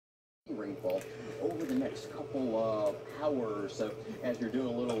rainfall over the next couple of hours. So as you're doing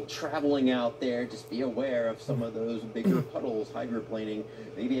a little traveling out there, just be aware of some of those bigger puddles. Hydroplaning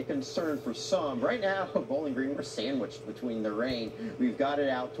may be a concern for some. Right now, Bowling Green, we're sandwiched between the rain. We've got it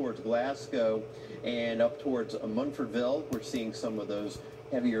out towards Glasgow and up towards Munfordville. We're seeing some of those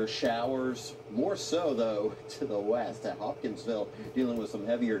heavier showers, more so though to the west at Hopkinsville, dealing with some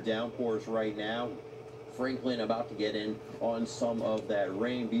heavier downpours right now. Franklin about to get in on some of that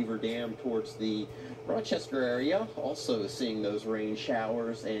rain. Beaver Dam towards the Rochester area, also seeing those rain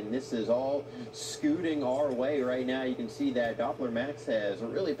showers, and this is all scooting our way right now. You can see that Doppler Max has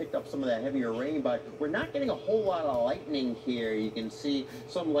really picked up some of that heavier rain, but we're not getting a whole lot of lightning here. You can see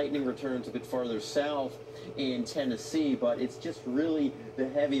some lightning returns a bit farther south in Tennessee, but it's just really the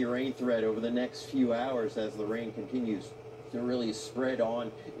heavy rain threat over the next few hours as the rain continues to really spread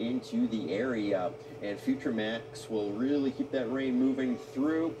on into the area, and Future Max will really keep that rain moving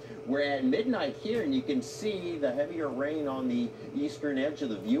through. We're at midnight here, and you can see the heavier rain on the eastern edge of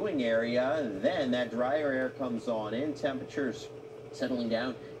the viewing area. Then that drier air comes on in, temperatures settling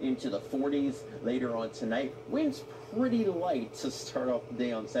down into the 40s later on tonight. Winds pretty light to start off the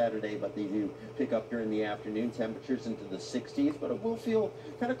day on Saturday, but they do pick up during the afternoon. Temperatures into the 60s, but it will feel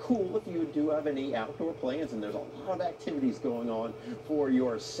kind of cool if you do have any outdoor plans, and there's a lot of activities going on for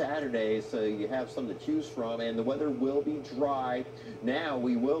your Saturday, so you have some to choose from, and the weather will be dry. Now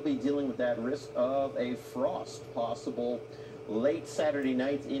we will be dealing with that risk of a frost possible late Saturday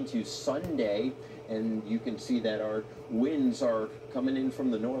night into Sunday, and you can see that our winds are coming in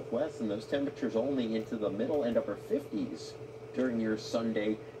from the northwest, and those temperatures only into the middle and upper 50s during your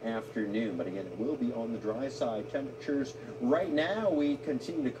Sunday afternoon. But again, it will be on the dry side. Temperatures right now, we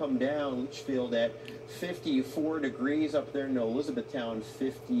continue to come down. Litchfield at 54 degrees, up there in Elizabethtown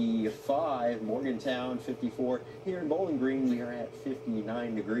 55, Morgantown 54. Here in Bowling Green, we are at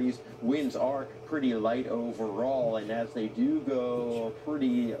 59 degrees. Winds are pretty light overall, and as they do go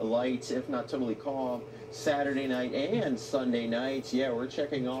pretty light, if not totally calm, Saturday night and Sunday nights, yeah, we're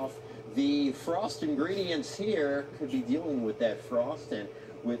checking off the frost ingredients here. Could be dealing with that frost, and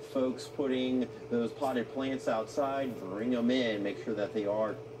with folks putting those potted plants outside, bring them in, make sure that they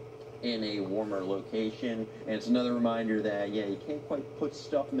are in a warmer location. And it's another reminder that, yeah, you can't quite put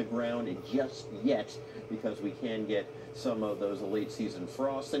stuff in the ground just yet, because we can get some of those late season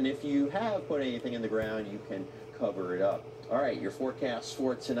frosts, and if you have put anything in the ground, you can cover it up. All right, your forecast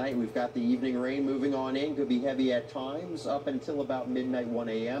for tonight, we've got the evening rain moving on in. Could be heavy at times up until about midnight, 1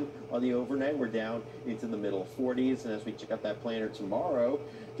 a.m. On the overnight, we're down into the middle 40s. And as we check out that planner tomorrow,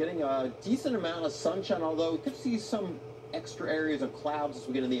 getting a decent amount of sunshine, although we could see some extra areas of clouds as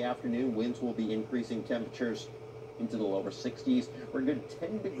we get in the afternoon. Winds will be increasing temperatures into the lower 60s. We're a good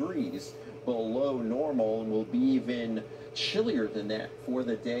 10 degrees below normal, and will be even chillier than that for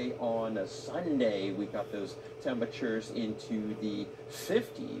the day on a Sunday. We've got those temperatures into the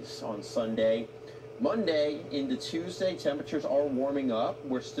 50s on Sunday. Monday into Tuesday, temperatures are warming up.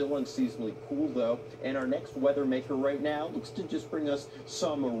 We're still unseasonably cool though, and our next weather maker right now looks to just bring us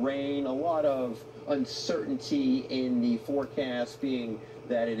some rain. A lot of uncertainty in the forecast, being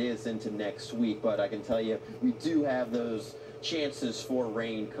that it is into next week, but I can tell you we do have those chances for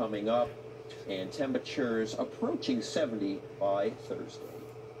rain coming up, and temperatures approaching 70 by Thursday.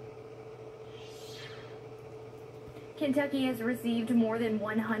 Kentucky has received more than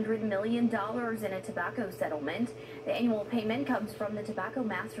 $100 million in a tobacco settlement. The annual payment comes from the Tobacco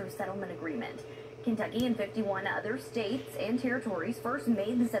Master Settlement Agreement. Kentucky and 51 other states and territories first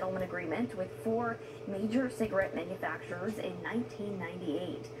made the settlement agreement with 4 major cigarette manufacturers in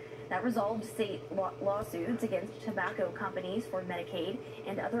 1998. That resolved state lawsuits against tobacco companies for Medicaid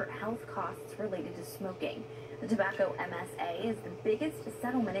and other health costs related to smoking. The Tobacco MSA is the biggest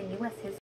settlement in U.S. history.